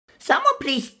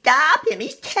please stop him.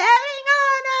 He's telling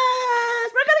on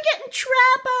us. We're gonna get in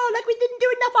trouble like we didn't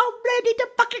do enough already to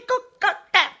fucking go.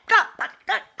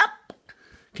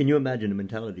 Can you imagine the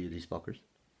mentality of these fuckers?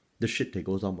 The shit that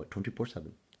goes on,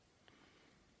 24/7?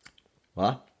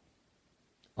 What?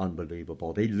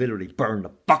 Unbelievable. They literally burned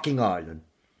the fucking island.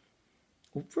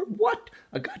 For what?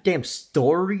 A goddamn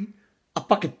story? A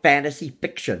fucking fantasy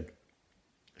fiction?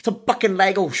 Some fucking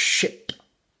Lego shit.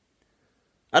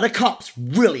 Are the cops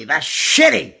really that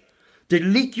shitty? They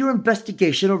leak your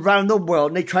investigation around the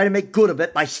world and they try to make good of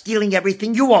it by stealing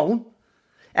everything you own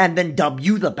and then dub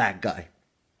you the bad guy.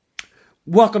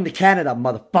 Welcome to Canada,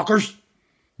 motherfuckers.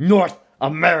 North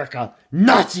America,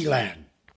 Nazi land.